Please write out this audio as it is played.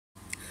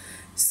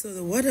So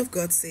the word of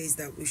God says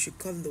that we should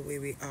come the way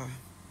we are.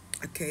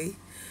 Okay?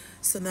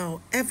 So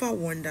now, ever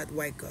wondered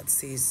why God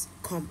says,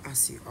 come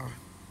as you are?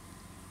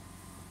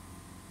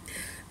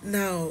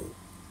 Now,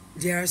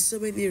 there are so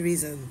many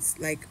reasons,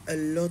 like a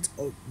lot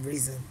of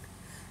reasons.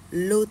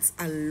 Loads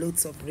and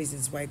loads of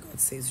reasons why God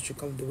says we should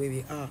come the way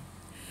we are.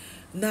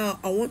 Now,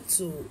 I want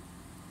to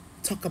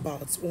talk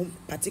about one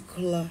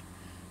particular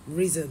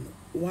reason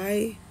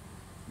why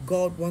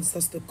God wants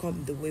us to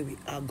come the way we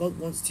are. God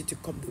wants you to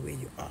come the way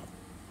you are.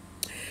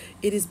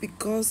 It is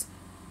because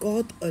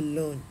God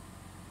alone,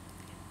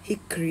 He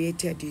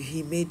created you,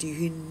 He made you,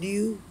 He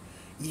knew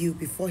you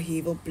before He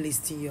even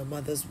placed in your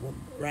mother's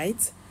womb,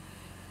 right?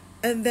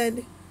 And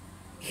then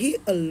He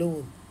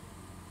alone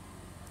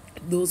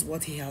knows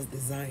what He has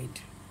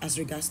designed as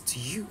regards to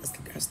you, as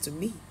regards to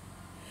me.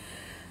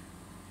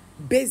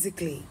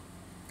 Basically,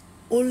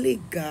 only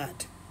God.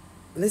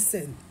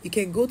 Listen, you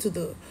can go to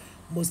the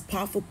most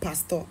powerful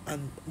pastor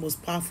and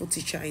most powerful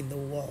teacher in the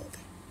world,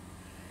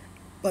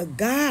 but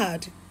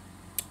God,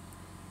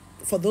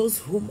 for those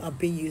whom are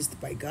being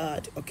used by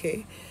God,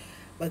 okay,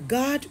 but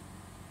God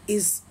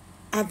is,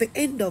 at the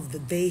end of the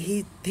day,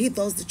 he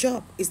does the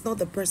job. It's not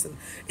the person,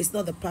 it's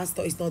not the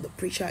pastor, it's not the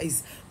preacher,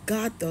 it's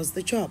God does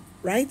the job,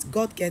 right?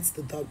 God gets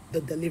the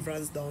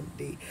deliverance done,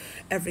 the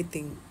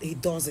everything. He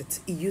does it,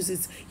 He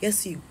uses,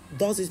 yes, He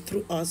does it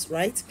through us,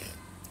 right?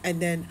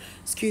 And then,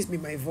 excuse me,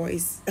 my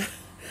voice,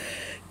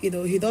 He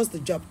does the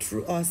job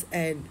through us,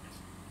 and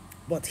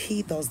but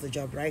He does the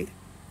job, right?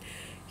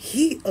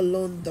 He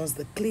alone does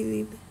the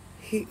cleaning,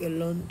 He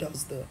alone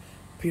does the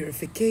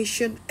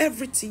purification,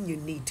 everything you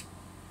need.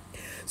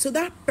 So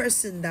that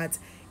person that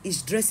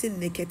is dressing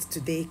naked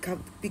today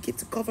can begin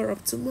to cover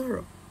up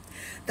tomorrow.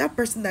 That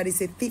person that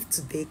is a thief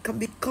today can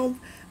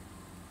become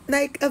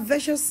like a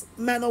vicious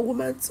man or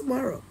woman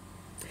tomorrow.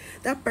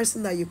 That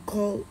person that you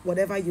call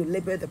whatever you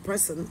label the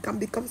person can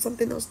become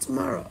something else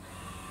tomorrow.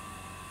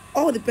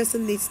 All the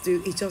person needs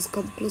to do is just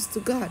come close to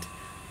God.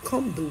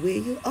 Come the way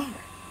you are.